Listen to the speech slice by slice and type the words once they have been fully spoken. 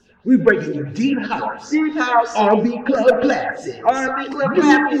We breaking you deep house, R&B club classics,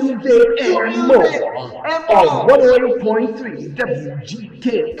 new music and more. On 108.3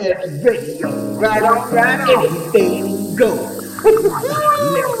 WGKS Radio. Right on. Everything goes. Let's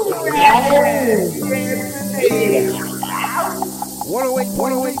go. Yeah.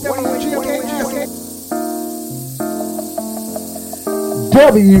 108 WGKS.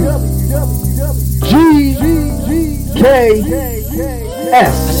 I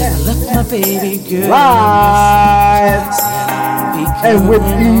left my baby girl Live and with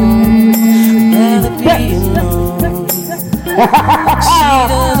the She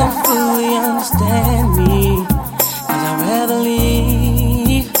doesn't fully understand me, 'cause I'd rather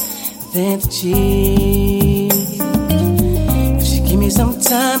leave than to cheat. If she give me some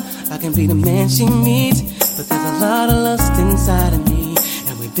time, I can be the man she needs. But there's a lot of lust inside of me,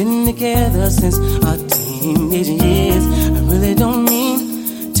 and we've been together since our teenage years. I really don't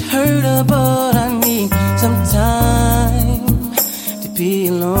mean to hurt her, but I need some time to be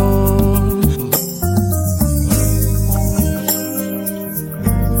alone.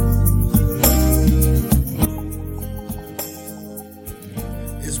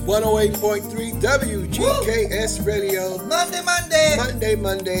 It's 108.3 WGKS Radio. Monday.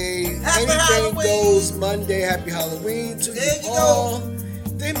 Monday. Happy Anything Halloween. Goes Monday. Happy Halloween to There you you all.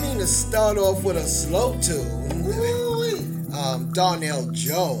 They mean to start off with a slow tune. Darnell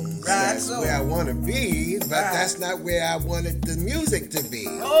Jones. Right, That's so. where I want to be, but Right. that's not where I wanted the music to be.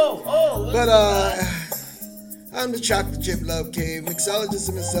 Oh. But I'm the Chocolate Chip Love Cave. Mixologist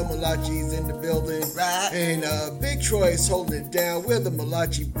and Mr. Malachi's in the building. Right. And Big Troy is holding it down. We're the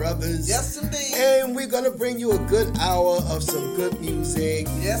Malachi Brothers. Yes, indeed. And we're gonna bring you a good hour of some good music.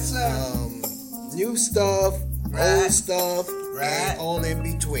 Yes, sir. New stuff, Right. old stuff, Right. and all in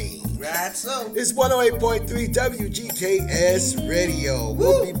between. Right, so. It's 108.3 WGKS Radio.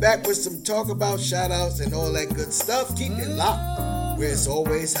 We'll be back with some talk about shout outs and all that good stuff. Keep it locked where it's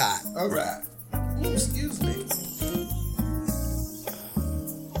always hot. All right. Ooh, excuse me.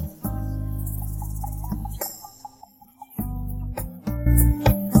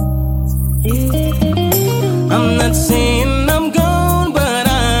 I'm not saying I'm gone, but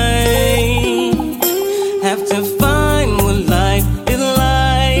I have to find what life is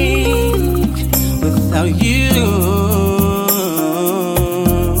like without you.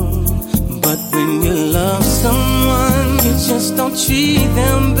 But when you love someone, you just don't treat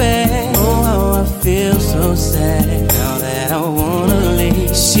them bad. Oh, how I feel so sad now that I wanna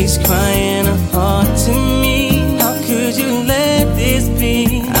leave. She's crying her heart to me. How could you let this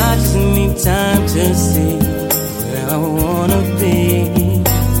be? I just need time to see where I wanna be,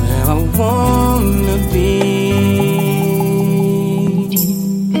 where I wanna be.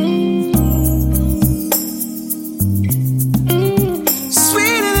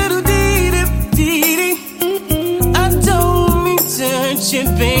 Sweet little dee-dee, I don't mean to hurt you,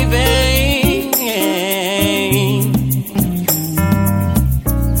 baby.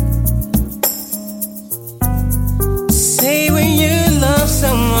 Say when you love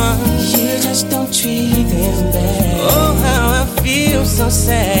someone, you just don't treat them bad. Oh, how I feel so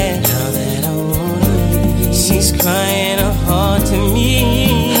sad now that I wanna leave. She's crying her heart to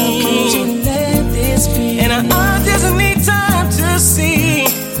me. How could you let this be? And I just need time to see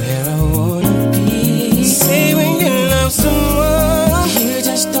where I wanna be. Say when you love someone, you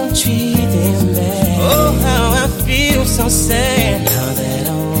just don't treat them bad. Oh, how I feel so sad now that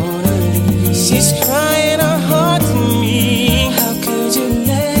I wanna leave. She's crying her heart to me. How could you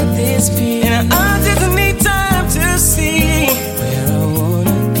let this be? And I just need time to see where I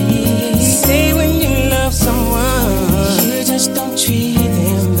wanna be. Say when you love someone, you just don't treat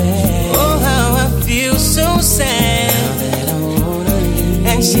them bad. Oh, how I feel so sad now that I wanna leave.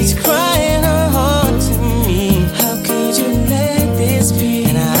 And she's crying her heart to me. How could you let this be?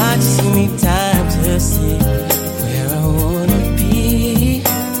 And I just need time to see where I wanna be,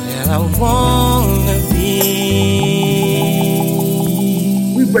 where I wanna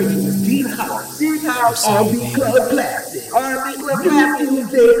be. We breaking you deep house, R&B club classics, new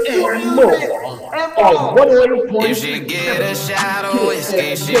music and more. On 108.3 If she get a shot of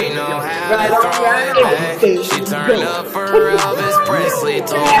whiskey, she know how to throw it back. She turn up for Elvis Presley,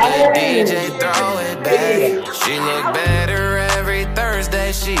 told the DJ throw it back. She look better every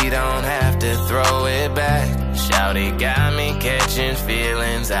Thursday, she don't have to throw it back. Shouty got me catching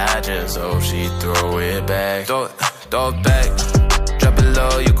feelings, I just hope she throw it back. Throw it back, drop it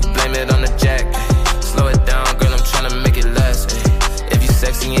low, you can blame it on the jack. Slow it down, girl, I'm tryna make it last. If you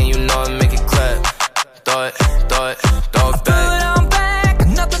sexy and you know it, make it clap. Throw it back. Throw it on back.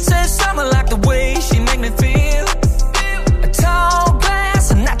 Nothing says summer like the way she make me feel. A tall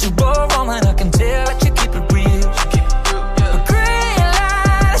glass of natural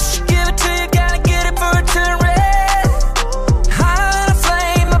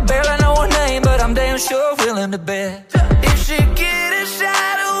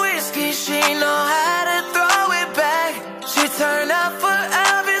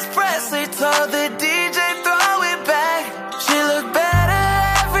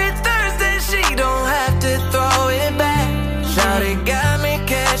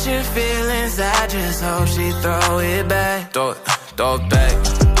catching feelings, I just hope she throw it back. Throw it back.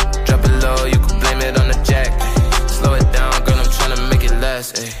 Drop it low, you can blame it on the jack. Slow it down, girl, I'm tryna make it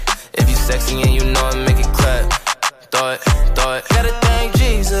last. Ay. If you sexy and you know it, make it clap. Throw it. Gotta thank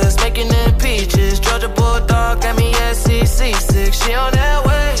Jesus, making them peaches. Georgia Bulldog got me SEC6. She on that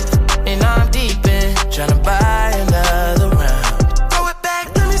wave, and I'm deep in, tryna buy another round. Throw it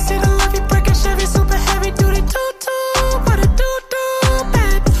back, let me see the love you breaking. Chevy super heavy duty doo-doo. What a doo-doo,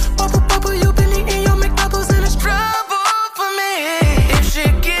 babe. Bubble, you been eating your McDoubles and it's trouble for me. If she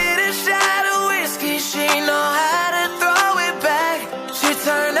get a shot of whiskey, she know how to throw it back. She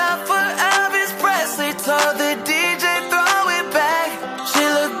turn up for Elvis Presley, told the DJ throw it back. She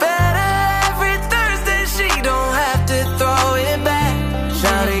look better every Thursday, she don't have to throw it back.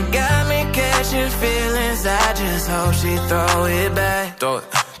 Shawty got me catching feelings, I just hope she throw it back. Throw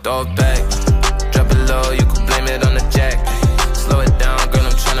it back. Drop it low, you can blame it on the jack. Slow it down, girl,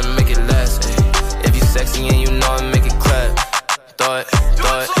 I'm tryna make it last. If you sexy and you know it, make it clap. Throw it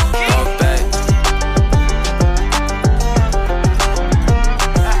back.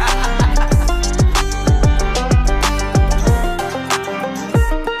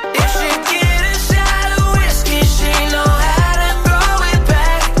 If she get a shot of whiskey, she know how to throw it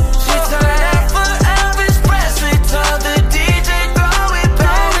back. She turn up for Elvis Presley, told the DJ throw it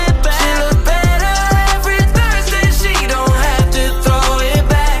back. She look better every Thursday, she don't have to throw it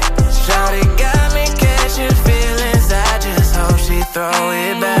back. Shawty got me catching feelings, I just hope she throw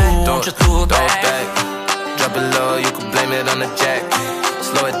it back. Throw it back. Drop it low, you can blame it on the jack.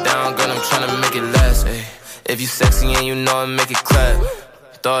 Slow it down, girl, I'm tryna make it last. Ay. If you sexy and you know it, make it clap.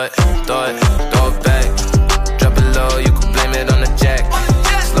 Throw it back. Drop it low, you can blame it on the jack.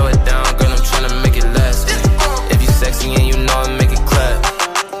 Slow it down, girl, I'm tryna make it last. Ay. If you sexy and you know it, make it clap.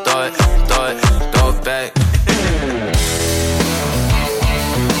 Throw it back.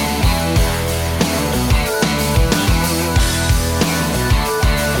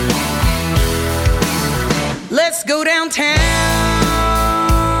 Let's go downtown.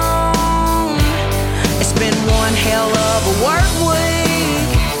 It's been one hell of a work week.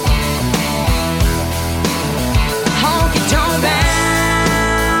 Honky tonk bound,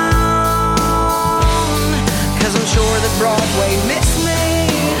 'cause I'm sure that Broadway missed me.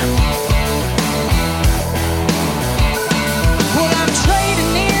 Well, I'm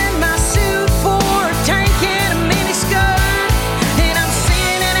trading in my suit for a tank and a mini skirt, and I'm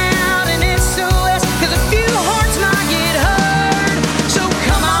sending out an SOS 'cause a few hearts might get hurt. So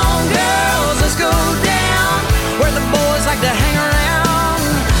come on, girls, let's go down where the boys like to hang around.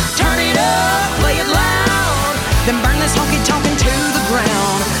 Turn it up, play it loud, then burn this honky tonk into the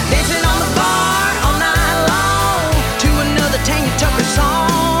ground. Dancing on the bar all night long to another Tanya Tucker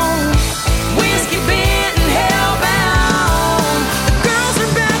song. Whiskey bent and hellbound, the girls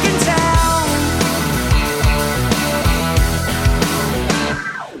are back in town.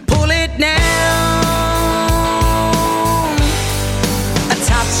 Pull it down, a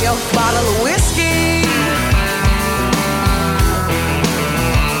top shelf bottle of whiskey.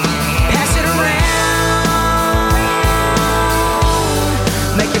 Pass it around,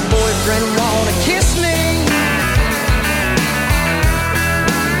 make your boyfriend wanna kiss me.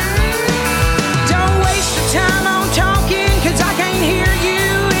 Don't waste your time on talking, 'cause I can't hear you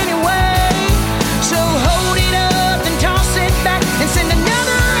anyway. So hold it up and toss it back and send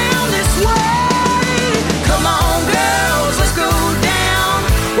another round this way. Come on, girls, let's go down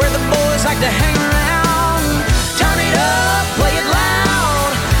where the boys like to hang around. Turn it up, play it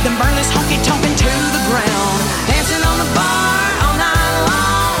loud, then burn this honky tonk into the ground. Dancing on the bar all night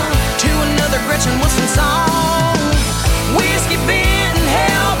long to another Gretchen Wilson song. Whiskey bent and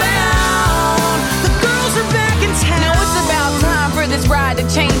hellbound, the girls are back in town. Now it's about time for this ride to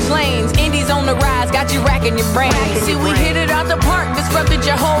change lanes. Indies on the rise, got you racking your brain. See, we hit it out the park, disrupted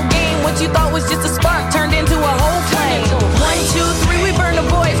your whole game. What you thought was just a spark turned into a whole flame. 1, 2, 3, we burn the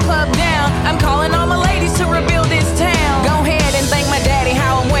boys club down. I'm calling all my ladies to rebuild this town. Go ahead and thank my daddy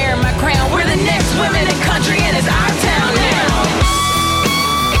how I'm wearing my crown. We're the next women in country and it's our town now.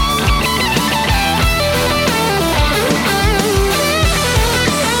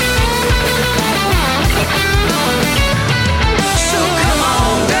 So come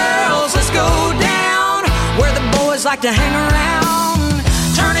on, girls, let's go down where the boys like to hang around.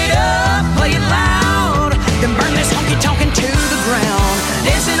 Turn it up, play it loud, then burn this honky tonk into the ground.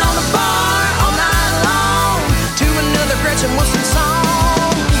 Dancing on the bar all night long to another Gretchen Wilson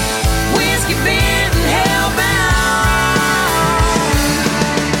song. Whiskey bent and hellbound.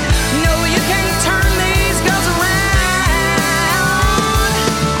 No, you can't turn these girls around.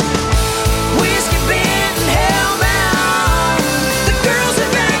 Whiskey bent and hellbound, the girls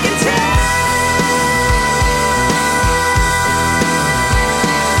are back in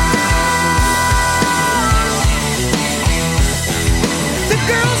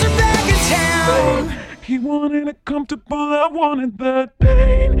wanted that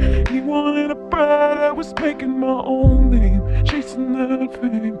pain. He wanted a bride, I was making my own name, chasing that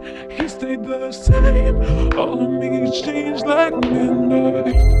fame. He stayed the same, all of me changed like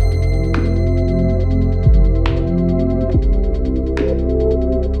midnight.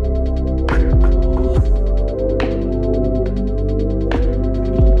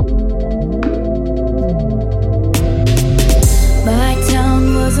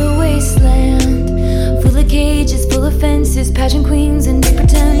 Cages full of fences, pageant queens and big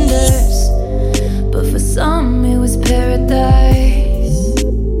pretenders. But for some it was paradise.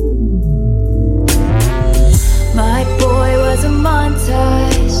 My boy was a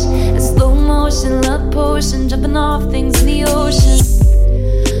montage, a slow motion love potion, jumping off things in the ocean.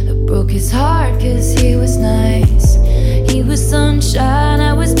 It broke his heart cause he was nice. He was sunshine,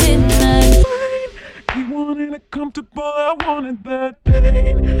 I was midnight. He wanted it comfortable, I wanted that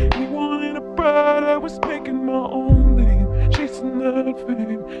pain. He wanted a bride, I was making my own name, chasing that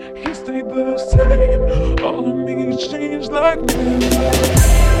fame. He stayed the same, all of me changed like midnight.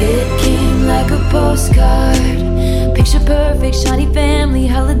 It came like a postcard, picture perfect, shiny family,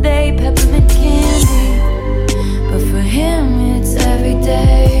 holiday, peppermint candy. But for him it's every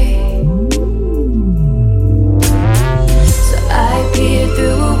day. So I peer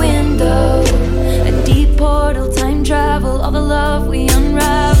through a window, deep portal, time travel, all the love we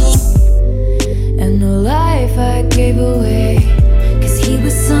unravel, and the life I gave away. Cause he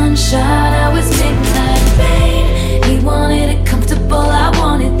was sunshine, I was midnight rain. He wanted it comfortable, I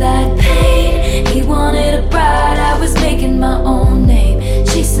wanted that pain. He wanted a bride, I was making my own name,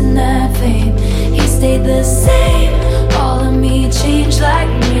 chasing that fame. He stayed the same, all of me changed like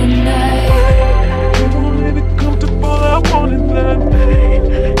midnight. He wanted it comfortable, I wanted that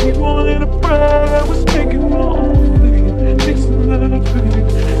pain. He wanted a bride, I was making my own name, chasing that fame.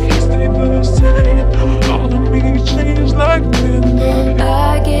 He stayed the same, all of me changed like midnight.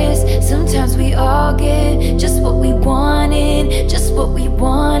 I guess sometimes we all get just what we wanted, just what we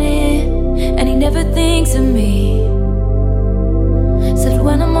wanted. And he never thinks of me, except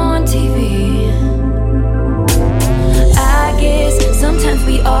when I'm on TV. I guess sometimes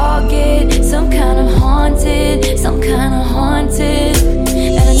we all get some kind of haunted, some kind of haunted.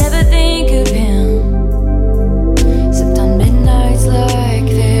 And I never think of him, except on midnights like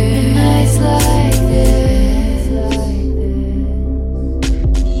this, midnights like this.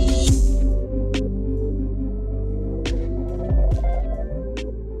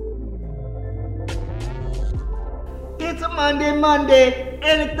 It's a Monday,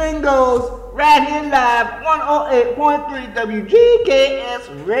 anything goes, right here live, 108.3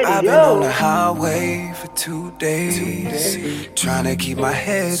 WGKS Radio. I've been on the highway for 2 days, trying to keep my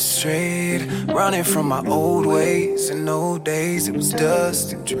head straight, running from my old ways and old days. It was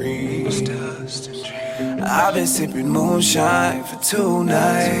dust and dreams. I've been sipping moonshine for 2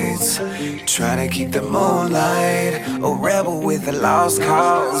 nights, trying to keep the moonlight. A rebel with a lost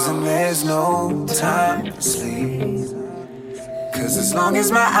cause, and there's no time for sleep. Cause as long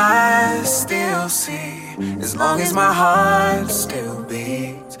as my eyes still see, as long as my heart still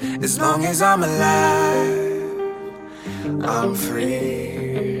beats, as long as I'm alive, I'm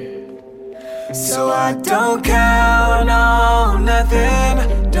free. So I don't count on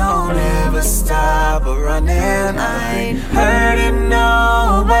nothing, don't ever stop running. I ain't hurting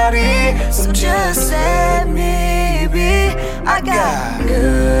nobody, so just let me be. I got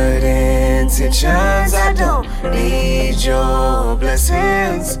good intentions, I don't need your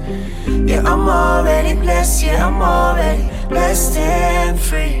blessings. Yeah, I'm already blessed, yeah, I'm already blessed and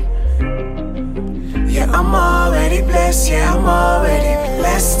free. Yeah, I'm already blessed, yeah, I'm already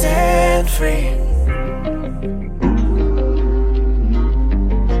blessed and free.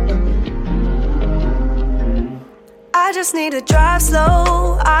 I just need to drive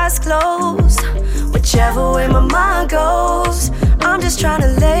slow, eyes closed, whichever way my mind goes. I'm just trying to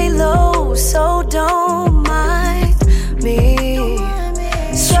lay low, so don't mind me.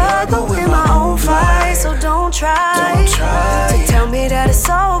 Struggle with my own fight, so don't try to tell me that it's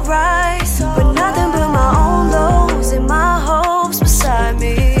alright. But nothing but my own lows and my hopes beside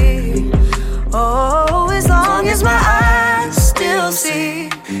me. Oh, as long as my eyes still see,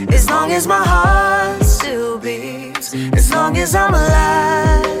 as long as my heart still beats, as long as I'm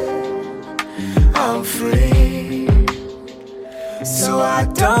alive, I'm free. So I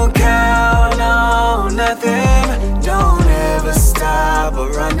don't count on nothing, don't ever stop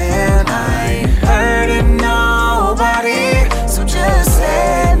running. I ain't hurting nobody, so just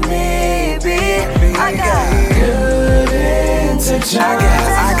let me be. I got good intentions,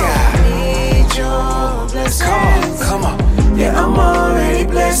 I got need your blessings. Come on, yeah, I'm already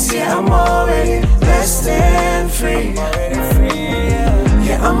blessed, yeah, I'm already blessed and free.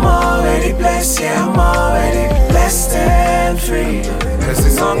 blessed, yeah, I'm already blessed and free. Cause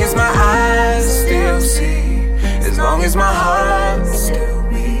as long as my eyes still see, as long as my heart still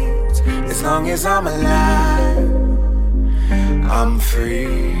beats, as long as I'm alive, I'm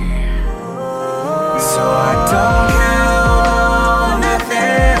free. So I don't count on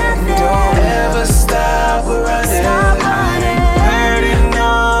nothing, don't ever stop running. I ain't hurting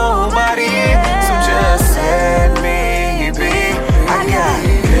nobody, so just let me be. I got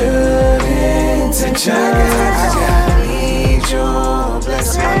good intentions, I need your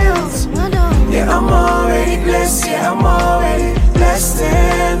blessings. Yeah, I'm already blessed, yeah, I'm already blessed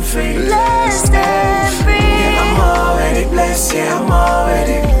and free. Blessed and free. Yeah, I'm already blessed, yeah, I'm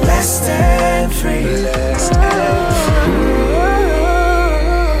already blessed and free. Blessed and free.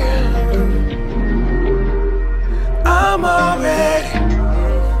 I'm already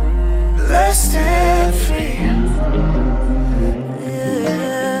blessed and free. Yeah.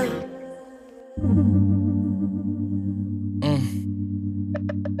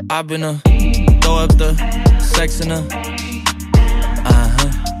 I've been throw up the sex in her.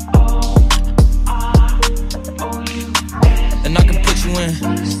 And I can put you in.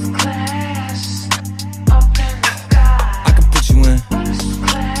 I can put you in.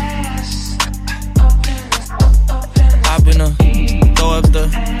 I've been throw up the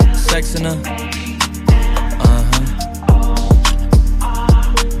sex in her.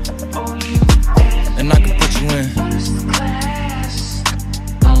 And I can put you in.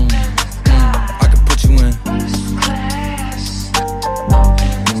 I can put you in.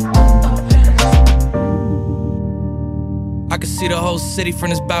 I can see the whole city from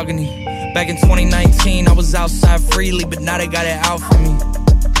this balcony. Back in 2019, I was outside freely, but now they got it out for me.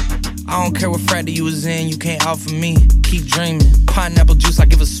 I don't care what frat you was in, you can't out for me. Keep dreaming. Pineapple juice, I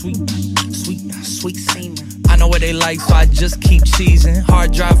give a sweet semen. I know what they like, so I just keep cheesing.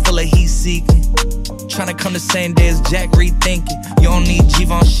 Hard drive full of heat seeking. Tryna come the same day as Jack rethinking. You don't need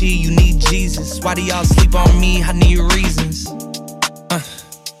Givenchy, you need Jesus. Why do y'all sleep on me? I need reasons.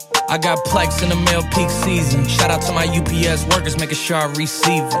 I got Plex in the mail peak season. Shout out to my UPS workers, making sure I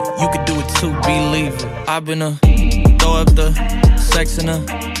receive it. You could do it too, believe it. I've been throw up the sex in her.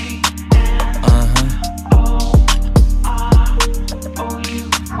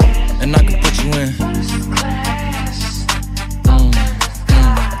 And I can put you in.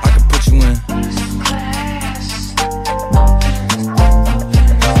 I can put you in.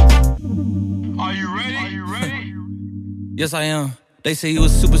 Are you ready? Are you ready? Yes, I am. They say you a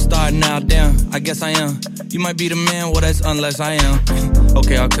superstar now, damn, I guess I am. You might be the man, well that's unless I am.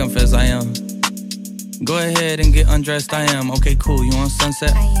 Okay, I'll confess I am. Go ahead and get undressed, I am. Okay, cool, you on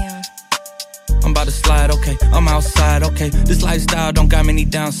Sunset? I am. I'm about to slide, okay, I'm outside, okay. This lifestyle don't got many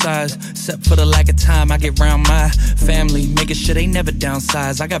downsides, except for the lack of time I get around my family, making sure they never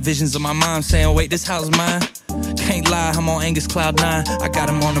downsize. I got visions of my mom saying, wait, this house mine? Can't lie, I'm on Angus Cloud 9. I got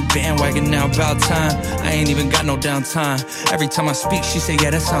him on the bandwagon now, about time. I ain't even got no downtime. Every time I speak, she say,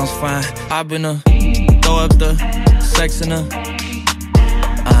 yeah, that sounds fine. I've been throw up the sex in her.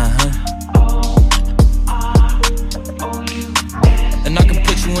 And I can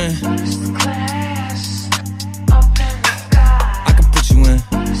put you in. I can put you in.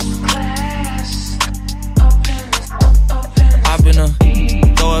 I've been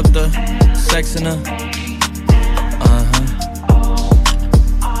throw up the sex in her.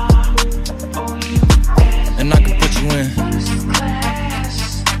 And I can put you in.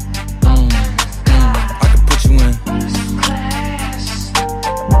 I can put you in.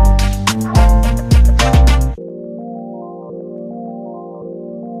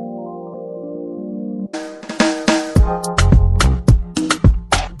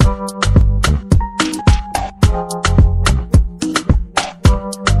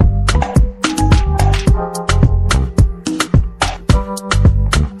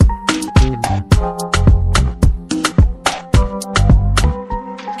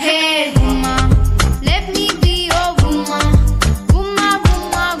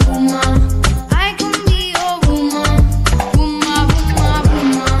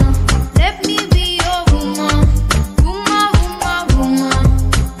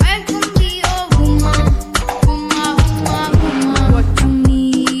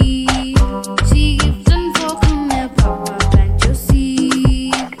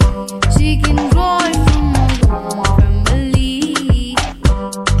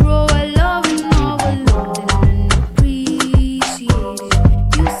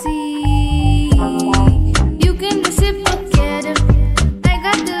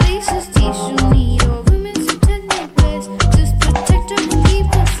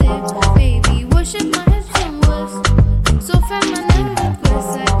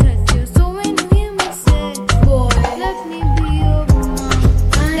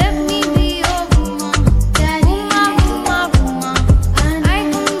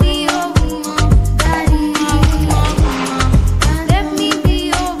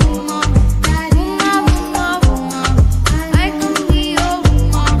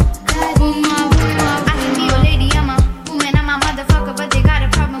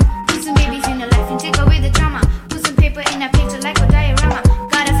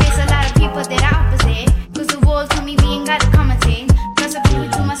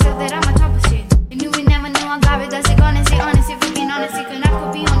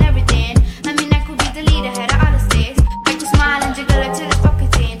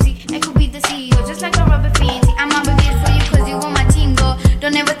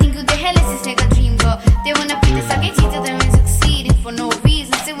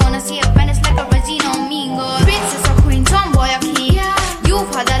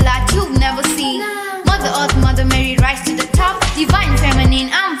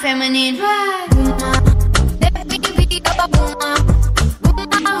 feminine. Let me be a woman.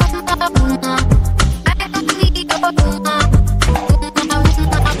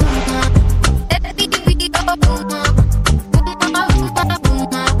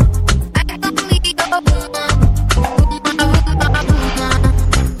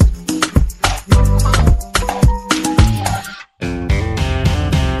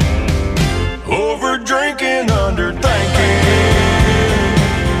 Over drinking, under thinking.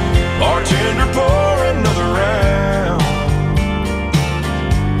 Bartender, pour another round.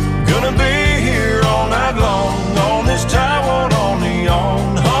 Gonna be here all night long on this Taiwan on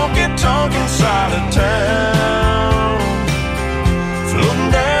neon honky tonk inside of town.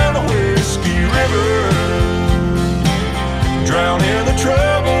 Floating down the whiskey river, drowning the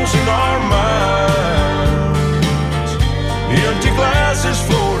troubles in our minds. Empty glasses,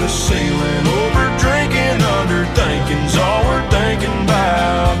 floor to ceiling. Over drinking, under thinking's all we're thinking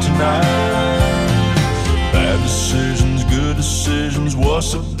about tonight. Bad decisions, good decisions,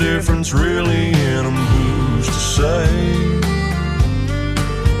 what's the difference really in them? Who's to say?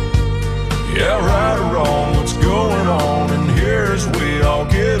 Yeah, right or wrong, what's going on? And here's we all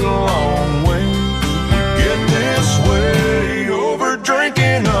get along when we get this way. Over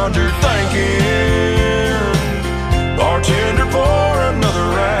drinking, under thinking. Bartender, pour another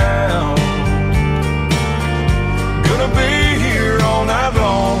round. Gonna be here all night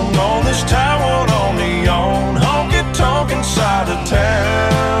long on this Taiwan on neon honky tonk inside of town.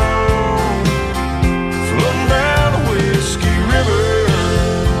 Floating down the whiskey river,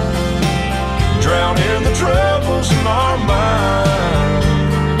 drowning the troubles in our minds.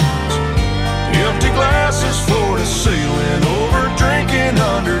 Empty glasses, floor to ceiling. Over drinking,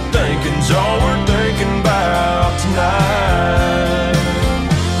 under thinking's all we're thinking about tonight.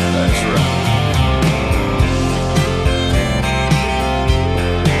 That's right.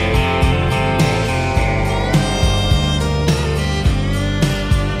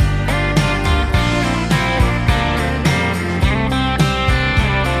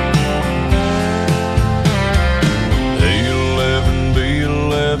 A11,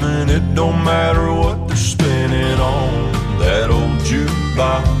 B11, it don't matter what they're spinning on that old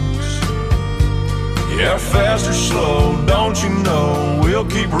jukebox. Yeah, fast or slow, don't you know, we'll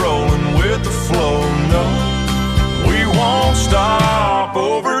keep rolling with the flow. No, we won't stop.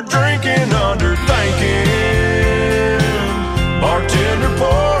 Over drinking, under thinking. Bartender,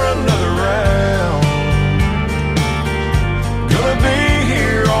 pour another round. Gonna be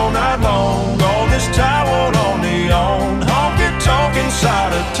here all night long on this Taiwan on neon honky tonk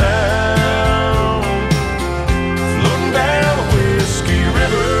inside of town. Floating down the whiskey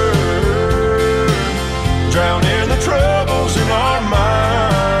river, drowning the troubles in our minds.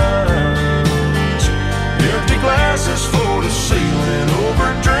 Empty glasses, floor to ceiling.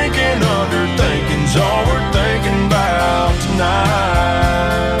 Over drinking, under thinking's all we're thinking about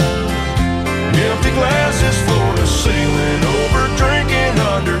tonight. Empty glasses, floor to ceiling. Over drinking,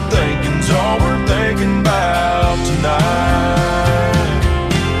 under thinking's all we're thinking about tonight.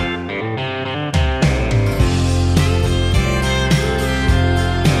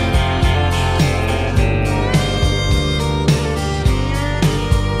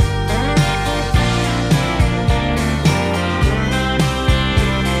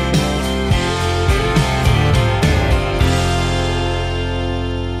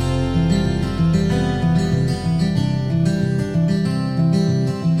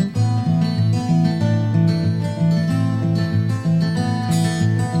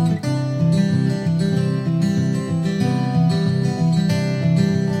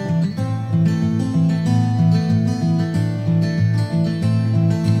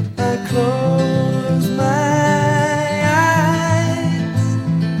 I close my eyes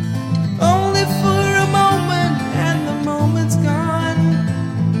only for a moment, and the moment's gone.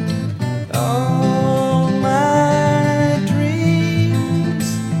 All my dreams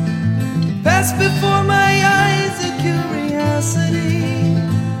pass before my eyes, a curiosity,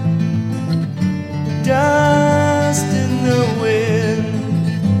 dust in the wind.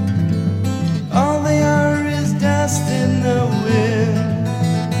 All they are is dust in the wind.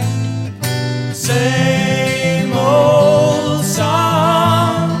 Same old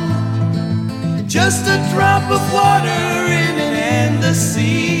song, just a drop of water in an endless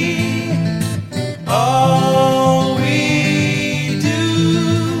sea. All we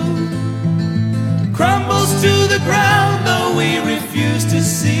do crumbles to the ground, though we refuse to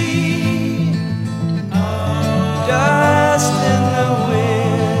see. Dust in the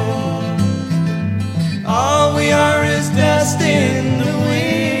wind. All we are is dust in the wind.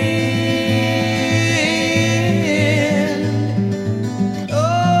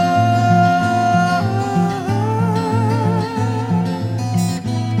 Oh.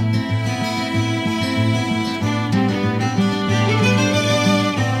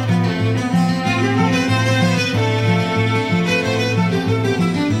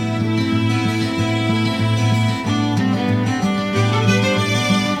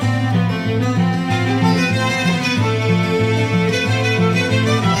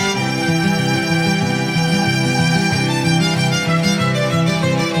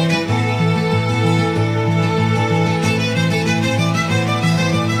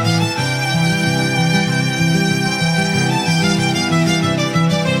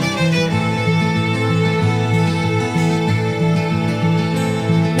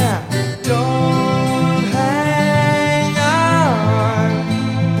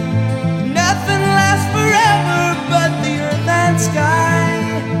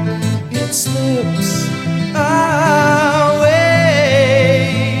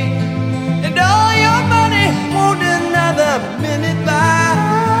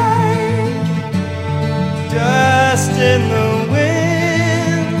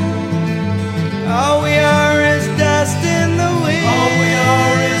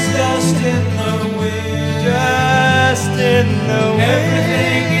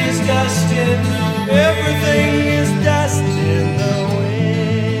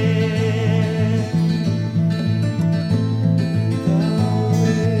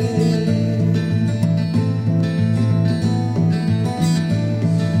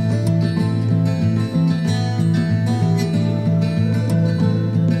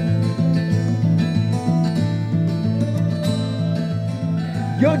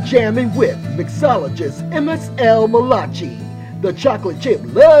 You're jamming with mixologist MSL Malachi, the chocolate chip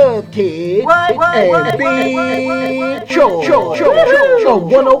love kid, and Big Cho on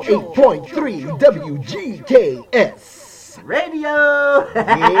 108.3 WGKS Radio.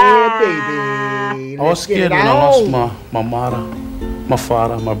 Yeah, baby. I was scared when I lost my mother, my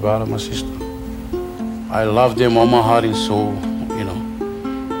father, my brother, my sister. I love them all my heart and soul, you know.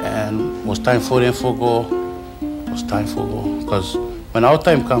 And it was time for them to go. It was time for go. Because when our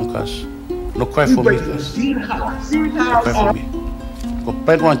time comes, cause no cry for me, cause no cry for me. Go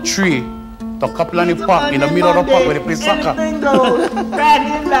plant one tree, to Kapilani Park, in the middle of the park where they play soccer. Go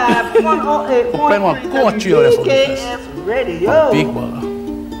plant one core tree over there for me, cause I'm big baller.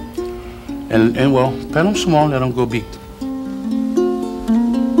 And well, plant them small, let them go big.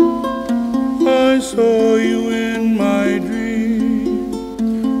 I saw you in my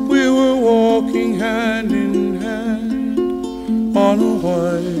dream. We were walking hand in hand on a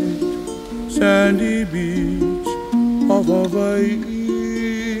white sandy beach of Hawaii.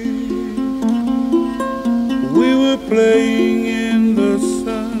 We were playing in the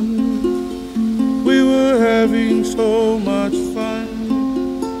sun. We were having so much fun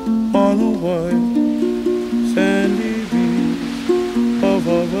on a white sandy beach of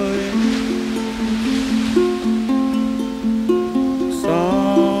Hawaii.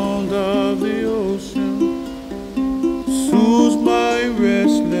 Sound of the ocean soothes my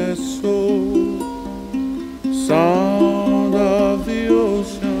restless soul. Sound of the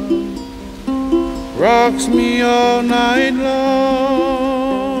ocean rocks me all night long.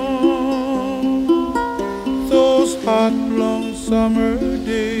 Those hot, long summer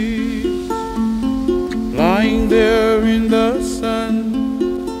days, lying there in the sun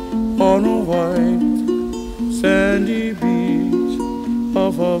on a white sandy beach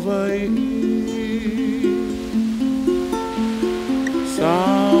of Hawaii.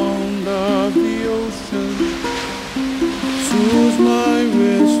 Sound of the ocean soothes my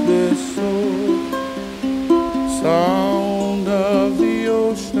restless soul. Sound of the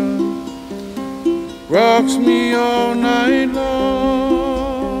ocean rocks me all night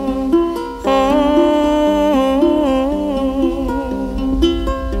long.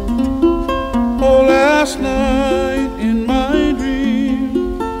 Oh, last night in my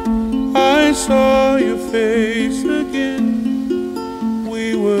dream I saw your face again.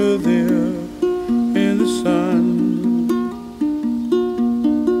 We were there in the sun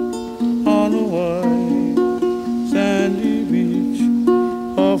on a white sandy beach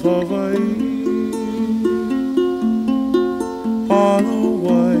of Hawaii. On a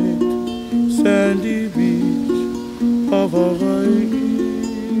white sandy beach of Hawaii.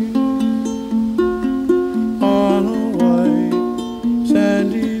 On a white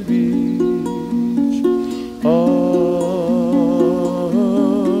sandy beach of Hawaii.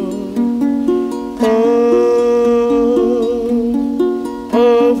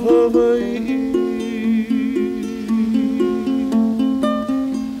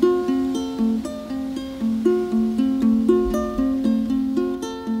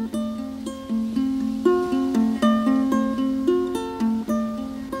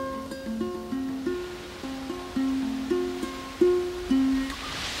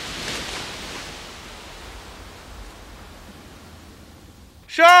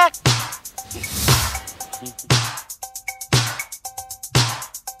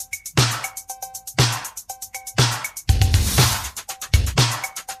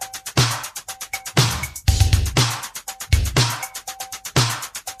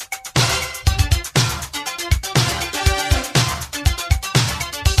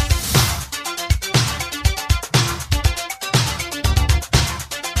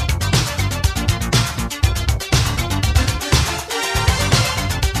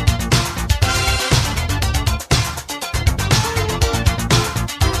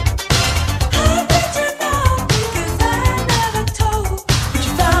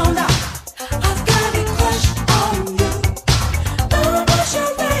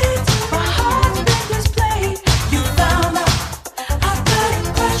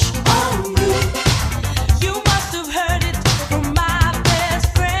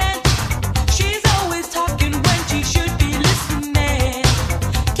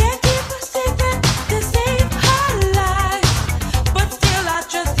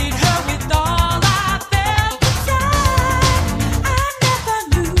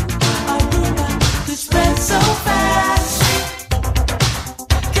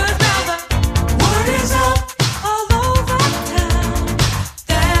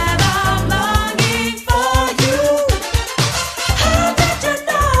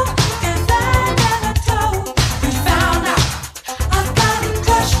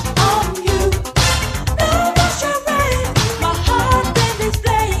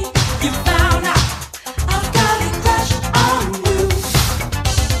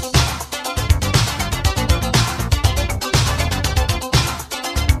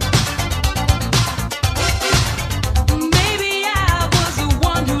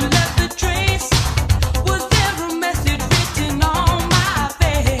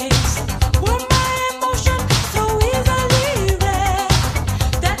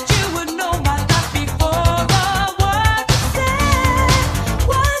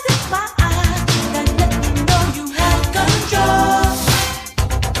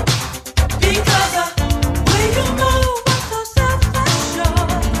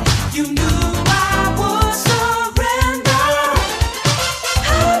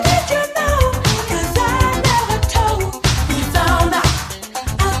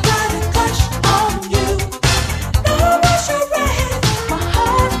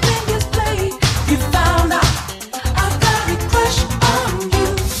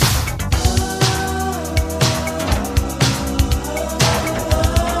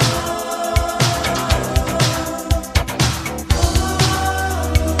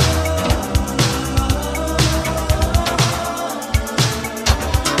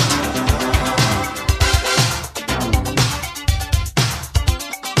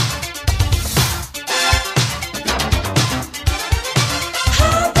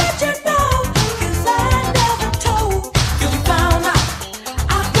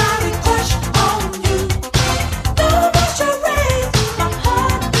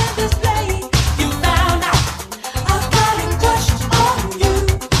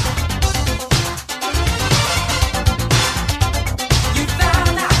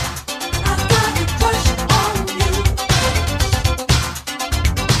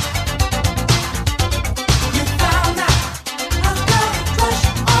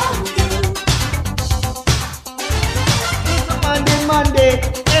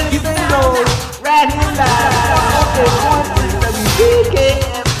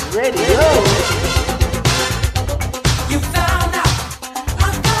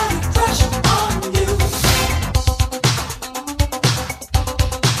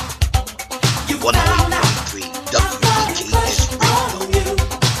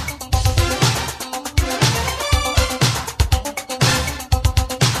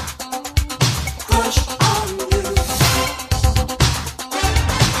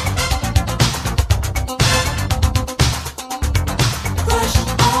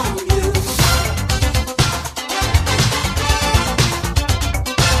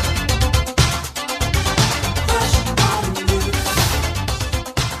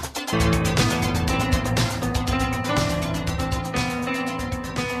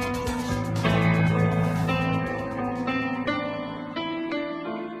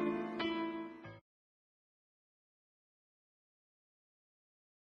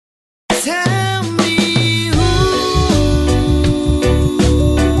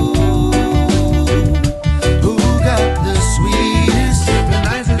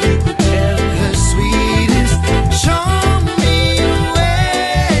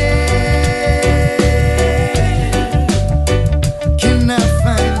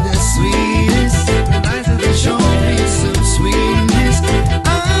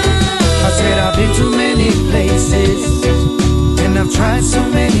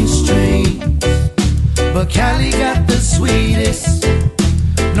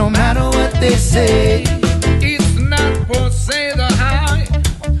 they say. It's not for say the high,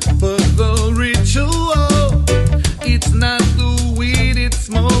 but the ritual. It's not the weed, it's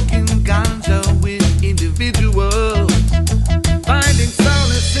smoking ganja with individuals. Finding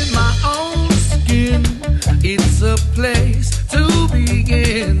solace in my own skin. It's a place to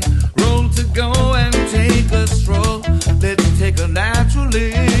begin. Roll to go and take a stroll. Let's take a natural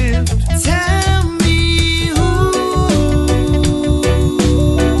lift. Tell me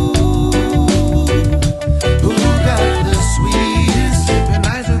who got the sweetest? Sipping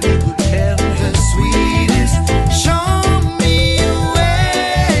ice if you could tell me. The sweetest. Show me where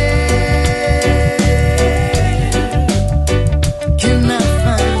can I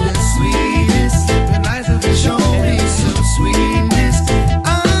find the sweetest? Sipping ice if you Show me some sweetness.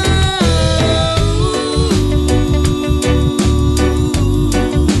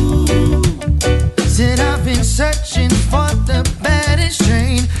 Said I've been searching for the baddest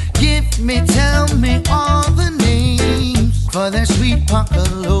strain. Tell me all the names for that sweet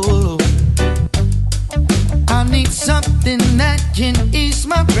Pocalolo. I need something that can ease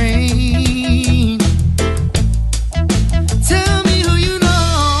my brain. Tell me who you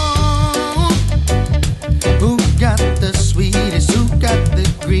know, who got the sweetest, who got the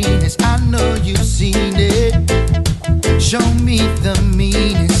greenest. I know you've seen it. Show me the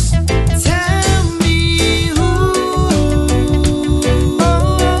meanest. Tell me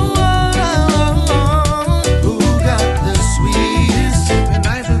who got the sweetest. Sipping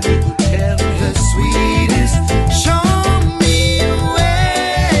ice if you could tell me. The sweetest. Show me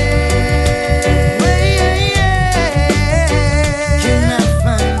where can I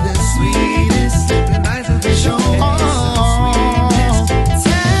find the sweetest? Sipping ice if you Show could tell me.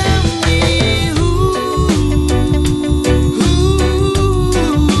 Tell me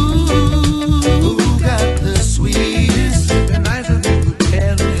who got the sweetest? Sipping ice if you could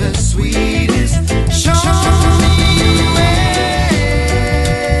tell me. The sweetest. Show me where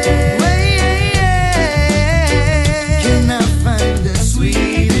can I find the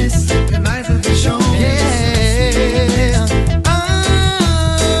sweetest? Sipping ice if you Show me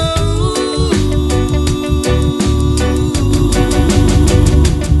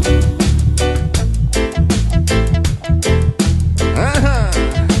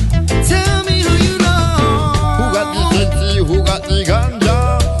Tell me who you know. Who got the sensi, who got the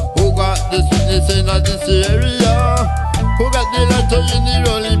ganja? Who got the sweetness in this area? Who got the letter in the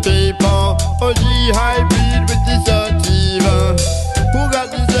rolling paper? Or the hybrid with the sativa? Who got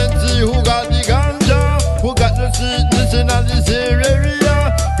the sensi, who got the ganja? Who got the sweetness in this area?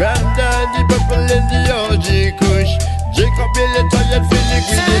 Granddaddy purple in the OG Kush. Jacob Billy tired feeling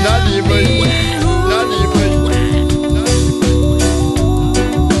with the Nadi bush. Nadi bush.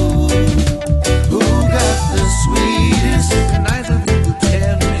 Who got the sweetest? Sipping ice if you could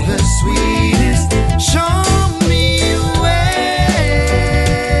tell me. The sweetest. Show me where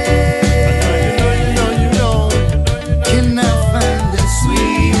can I find the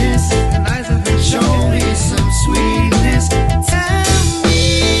sweetest? Sipping ice if you Show me some sweetness. Tell me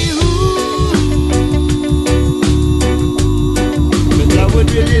who. But I would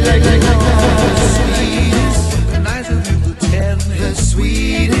really like The sweetest. Sipping ice if you could tell me. The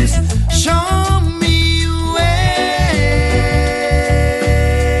sweetest. Show me where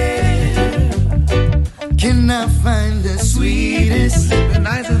can I find the sweetest? Sipping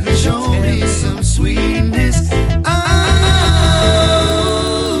ice if you Show could me tell me. some sweetness.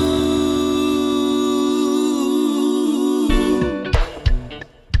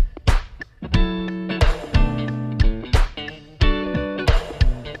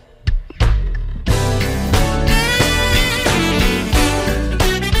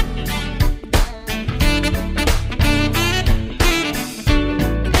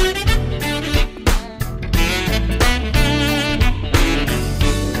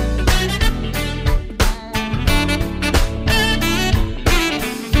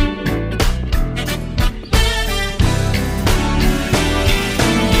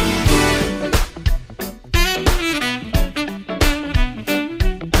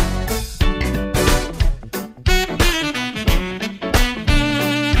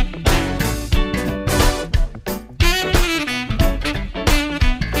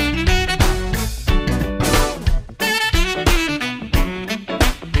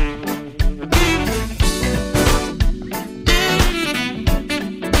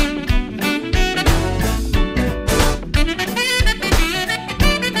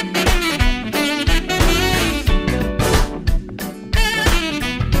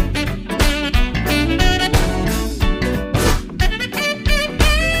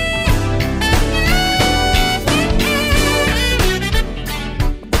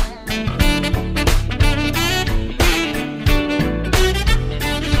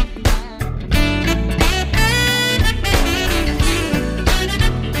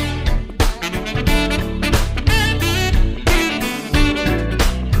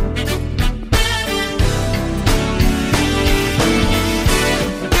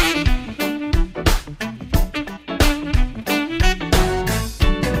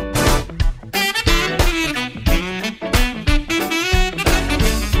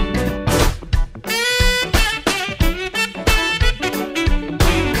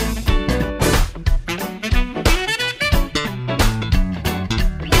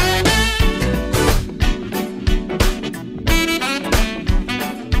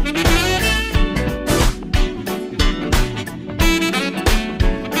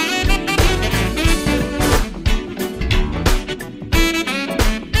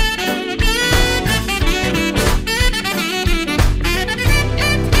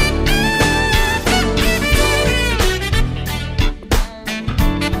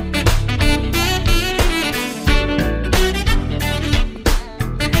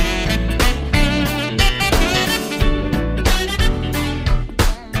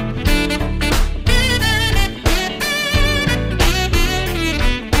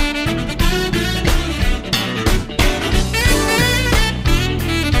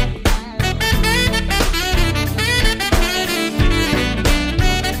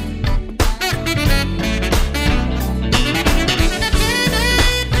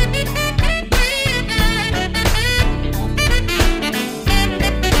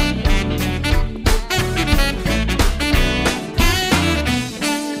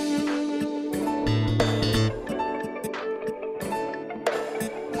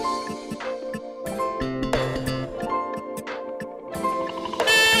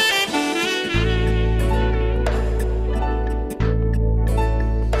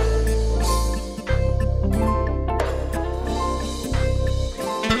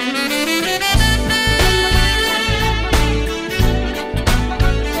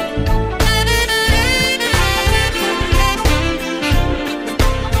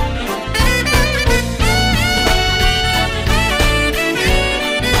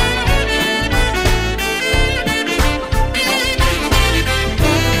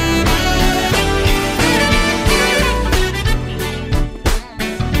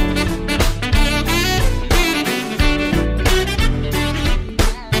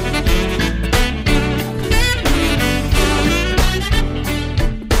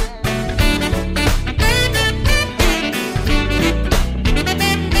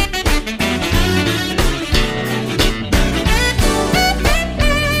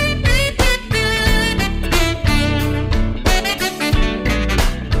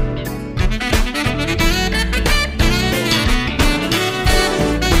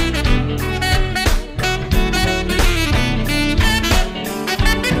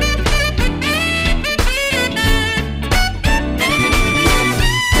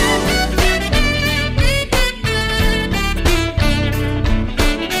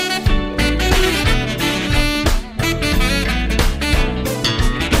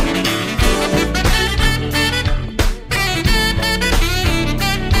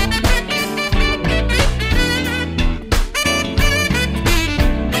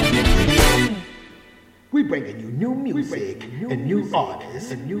 new music, and new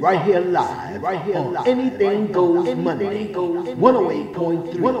artists, right here live, on Anything Goes Monday,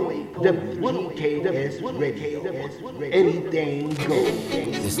 108.3, WGKS Radio, Anything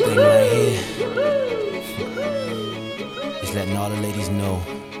Goes. This thing right here is letting all the ladies know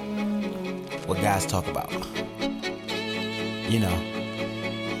what guys talk about. You know,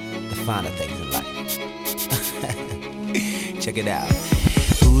 the finer things in life. Check it out.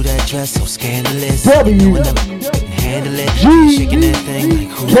 Ooh, that dress so scandalous. Handle it. Shaking that thing like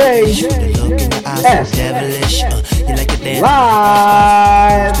who? The look in your eyes so devilish. You like it dance.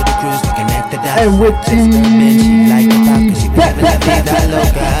 Live. To the cruise looking after that. And with she like it pop cause she was never that big that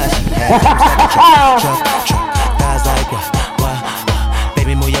loca. She had guys like what?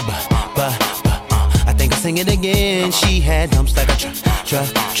 Baby move your butt. I think I'll sing it again. She had dumps like a truck.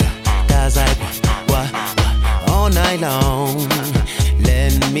 Guys like what? All night long.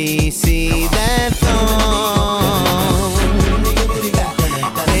 Let me see that thong,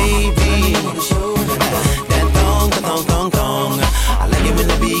 baby. That thong. I like it when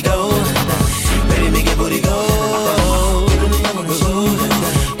the beat go. Baby, make your booty go.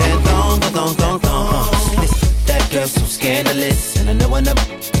 That thong. That girl's so scandalous, and I know enough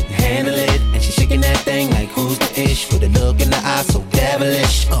to handle it. And she's shaking that thing like who's the ish, with a look in the eye so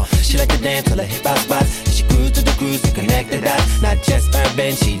devilish. She like to dance till her hip hop spots. She cruise to the cruise and connect the dots. Not just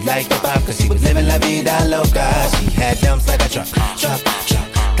urban, she liked the pop cause she was living la vida loca. She had dumps like a truck.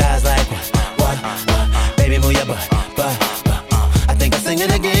 Guys like what? Baby move your butt. I think I'll sing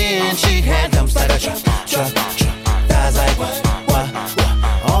it again. She had dumps like a truck. Guys like what?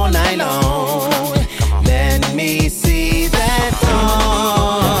 All night long. Let me see that thong.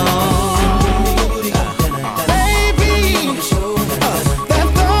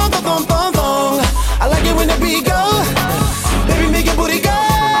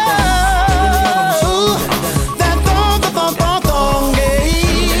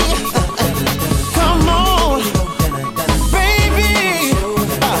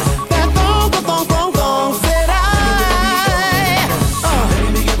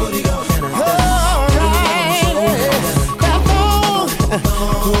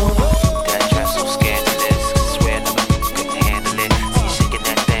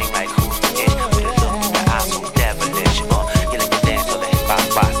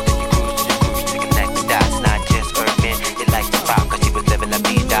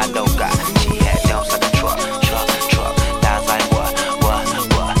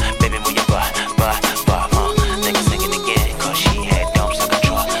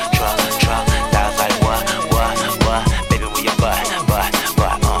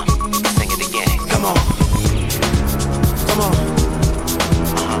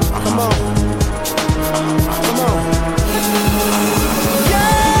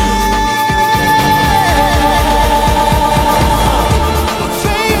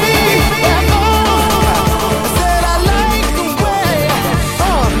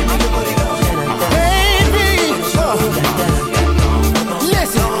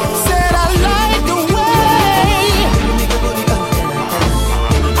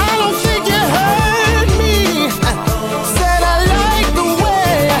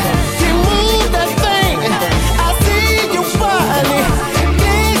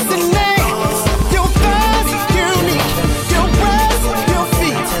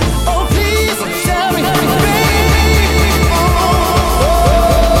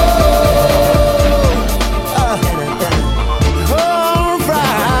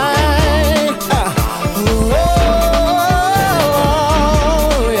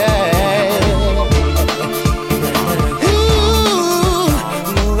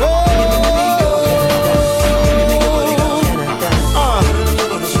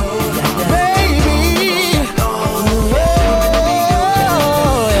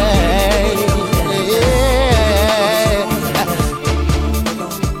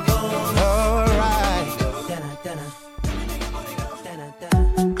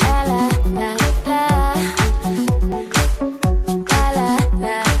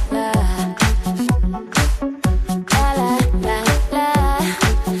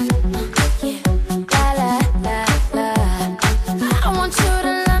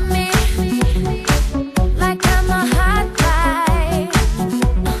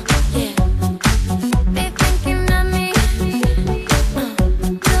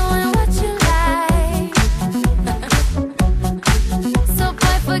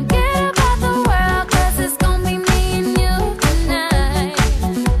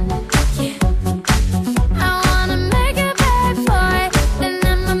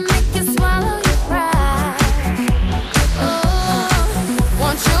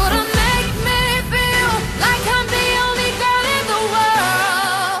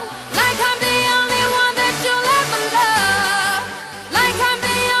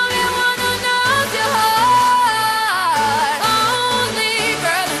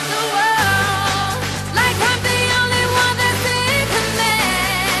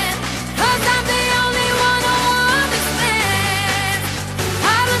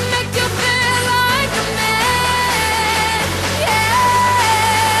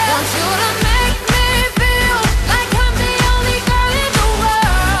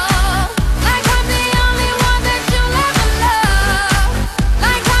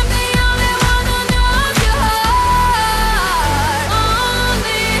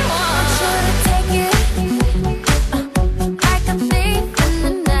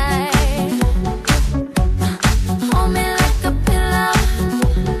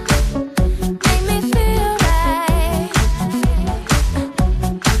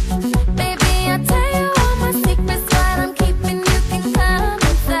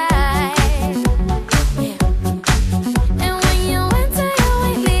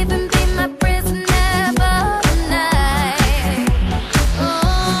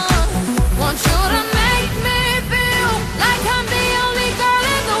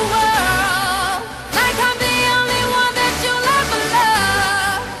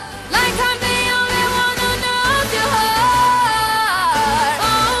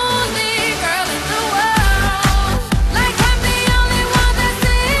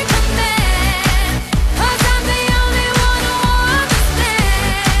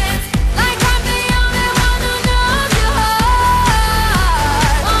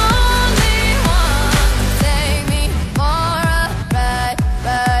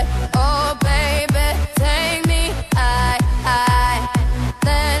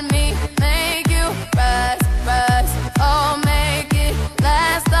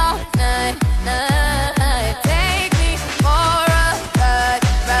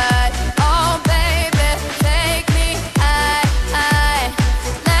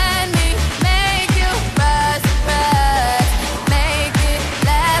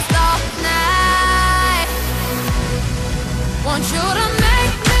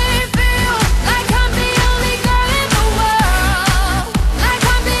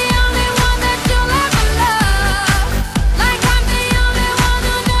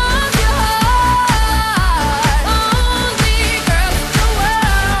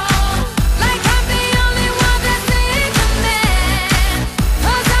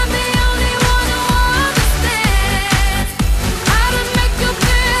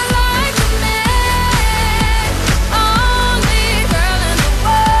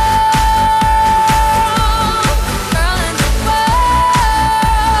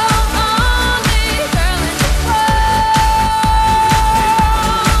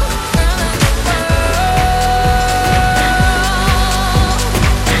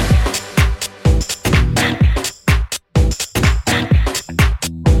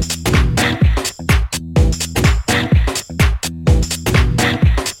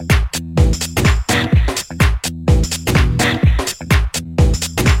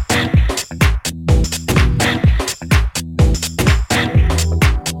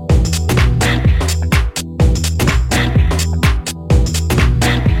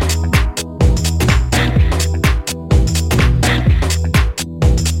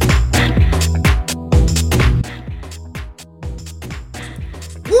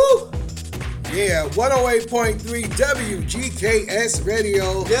 108.3 WGKS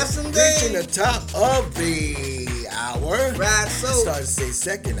Radio. Yes, indeed. Reaching the top of the hour. Right, so. I started to say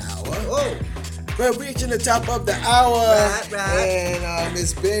second hour. Oh. But reaching the top of the hour. Right. And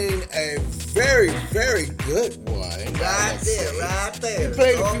it's been a very, very good one. Right there. We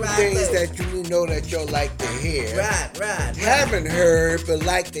played a few things that you know that you'll like to hear. Right. Haven't heard, but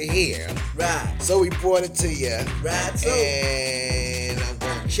like to hear. Right. So we brought it to you. Right, so. And I'm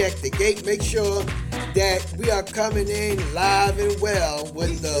going to check the gate, make sure that we are coming in live and well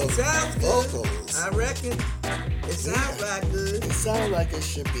with the vocals. Good. I reckon. It sounds right good. It sounds like it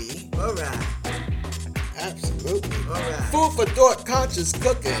should be. All right. Absolutely. All right. Food for thought, conscious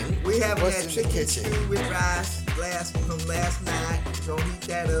cooking. We have What's that in chicken the kitchen? stew with rice from last night. We're going to heat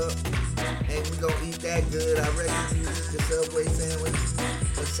that up. And we're going to eat that good. I reckon you eat the Subway sandwich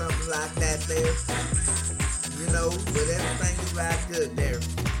or something like that there. You know, but everything is right good there.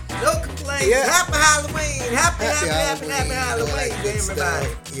 No complaints. Yeah. Happy Halloween. Happy Halloween, Like good everybody. stuff.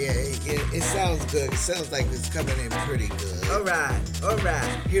 Yeah, it sounds good. It sounds like it's coming in pretty good. All right.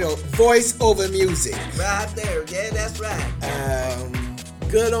 You know, voice over music. Right there. Yeah, that's right.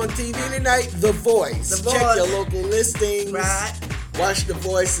 Good on TV tonight, The Voice. Check your local listings. Right. Watch The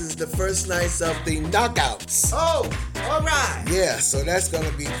Voices the first nights of the knockouts. Oh, all right. Yeah, so that's going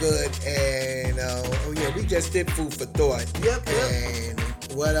to be good. And, we just did Food for Thought. Yep. And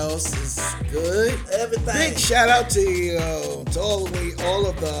what else is good? Everything. Big shout out to all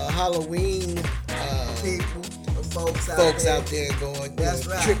of the Halloween people, folks out there going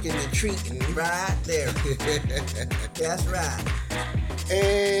tricking and treating. Right there. That's right.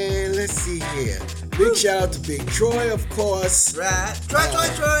 And let's see here. Big shout out to Big Troy, of course. Right.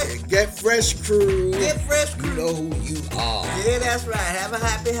 Troy. Get Fresh Crew. You know who you are. Yeah, that's right. Have a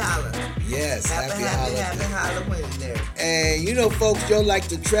happy holler. Yes, happy Halloween there. And you know, folks, you'll like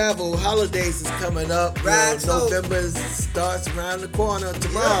to travel. Holidays is coming up. Right. November starts around the corner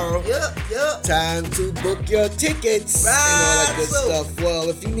tomorrow. Yep. Time to book your tickets and all that good stuff. Well,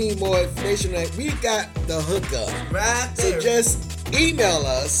 if you need more information, we got the hookup. Right there. So just email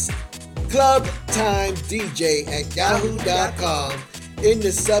us clubtimedj@yahoo.com in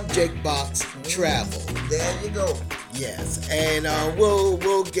the subject box travel. There you go. Yes, and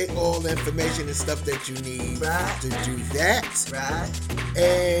we'll get all the information and stuff that you need to do that. Right.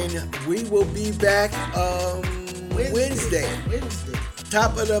 And we will be back Wednesday.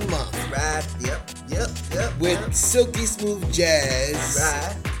 Top of the month. Right. Yep. With Silky Smooth Jazz.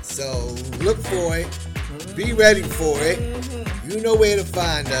 Right. So look for it. Be ready for it. You know where to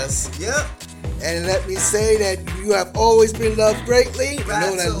find us. Yep. And let me say that you have always been loved greatly. Right,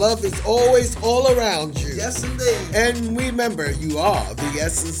 know that love is always all around you. Yes, indeed. And remember, you are the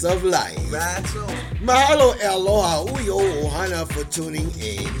essence of life. Right, so. Mahalo e aloha uyo ohana for tuning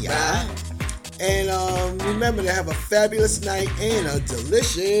in, yeah? Right. And remember to have a fabulous night and a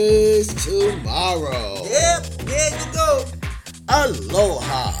delicious tomorrow. Yep, there you go.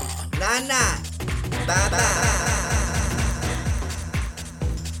 Aloha. Nah. Bye-bye.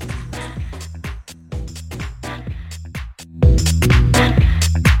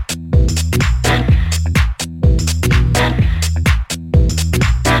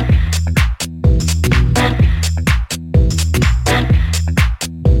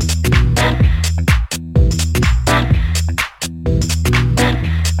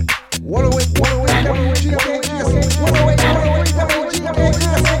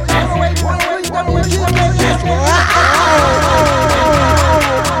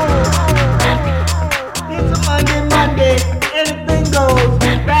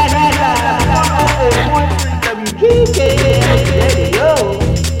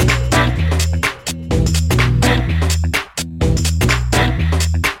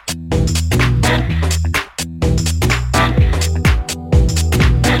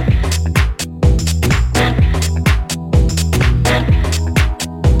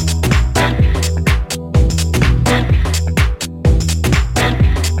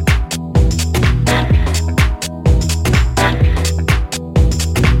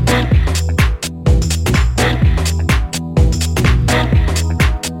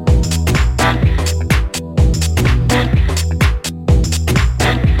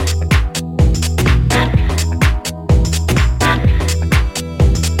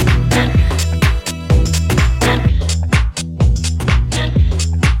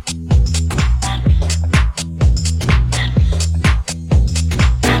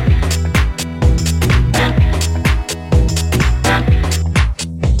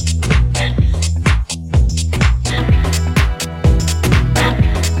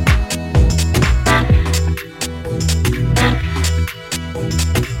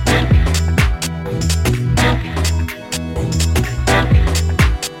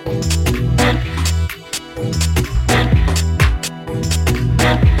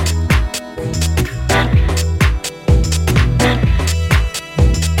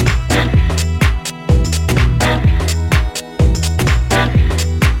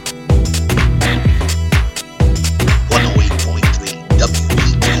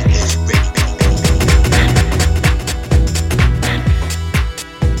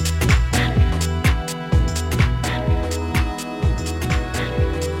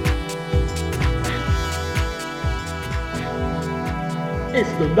 It's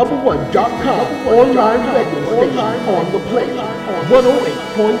the #1.com online radio station on the planet.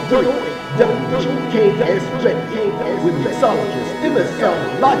 108.3 WGKS Radio with mixologist MSL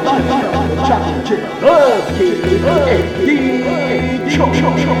Live the Chocolate Chip Love Kid and DJ Cho.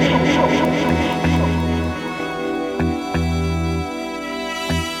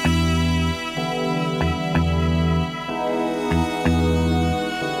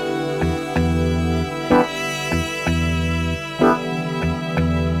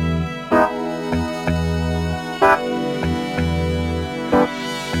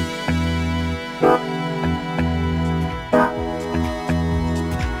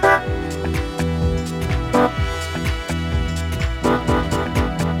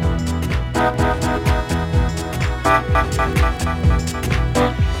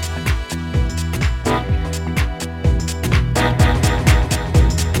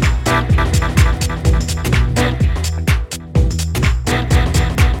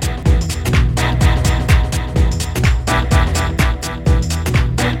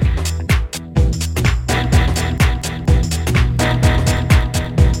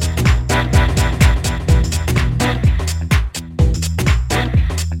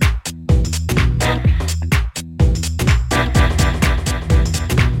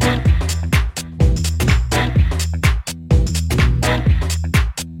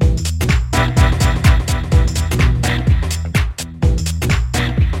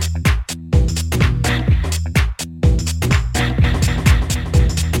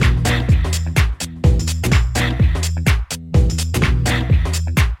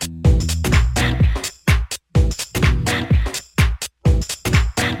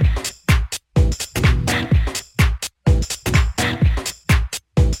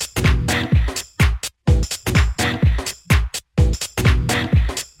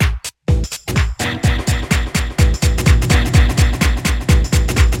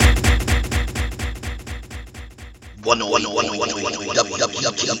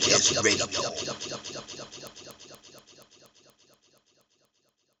 WGKS Radio.